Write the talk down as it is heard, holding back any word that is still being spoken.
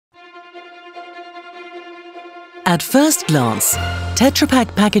At first glance, Tetra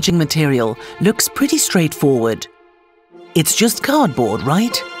Pak packaging material looks pretty straightforward. It's just cardboard,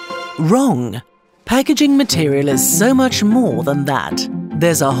 right? Wrong! Packaging material is so much more than that.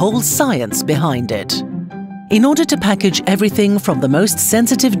 There's a whole science behind it. In order to package everything from the most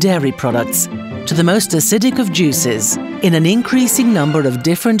sensitive dairy products to the most acidic of juices in an increasing number of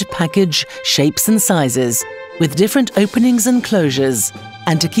different package shapes and sizes, with different openings and closures,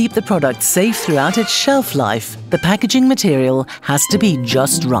 and to keep the product safe throughout its shelf life, the packaging material has to be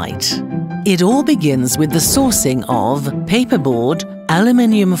just right. It all begins with the sourcing of paperboard,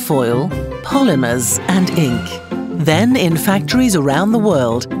 aluminium foil, polymers, and ink. Then, in factories around the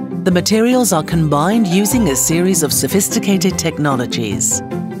world, the materials are combined using a series of sophisticated technologies.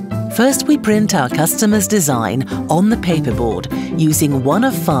 First, we print our customer's design on the paperboard using one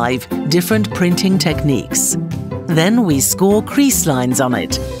of 5 different printing techniques. Then we score crease lines on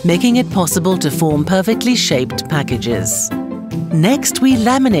it, making it possible to form perfectly shaped packages. Next, we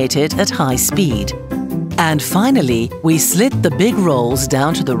laminate it at high speed. And finally, we slit the big rolls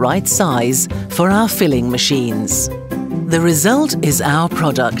down to the right size for our filling machines. The result is our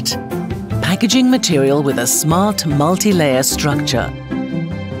product: packaging material with a smart multi-layer structure.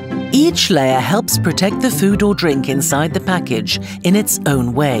 Each layer helps protect the food or drink inside the package in its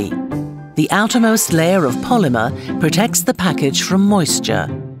own way. The outermost layer of polymer protects the package from moisture.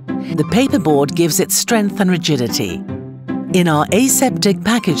 The paperboard gives it strength and rigidity. In our aseptic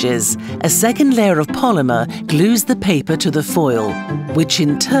packages, a second layer of polymer glues the paper to the foil, which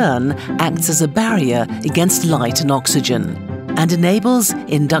in turn acts as a barrier against light and oxygen, and enables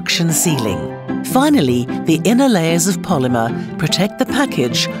induction sealing. Finally, the inner layers of polymer protect the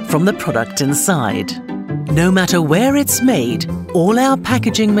package from the product inside. No matter where it's made, all our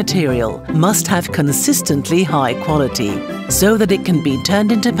packaging material must have consistently high quality, so that it can be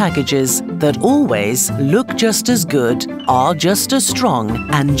turned into packages that always look just as good, are just as strong,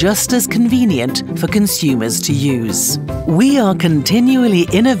 and just as convenient for consumers to use. We are continually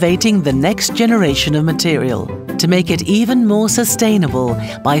innovating the next generation of material to make it even more sustainable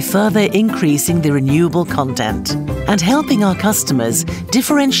by further increasing the renewable content and helping our customers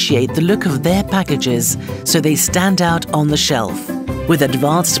differentiate the look of their packages so they stand out on the shelf, with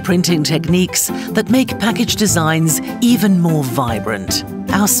advanced printing techniques that make package designs even more vibrant.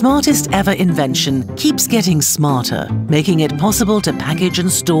 Our smartest ever invention keeps getting smarter, making it possible to package and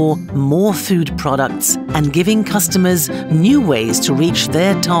store more food products and giving customers new ways to reach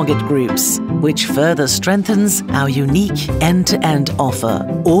their target groups, which further strengthens our unique end-to-end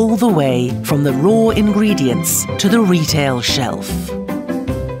offer, all the way from the raw ingredients to the retail shelf.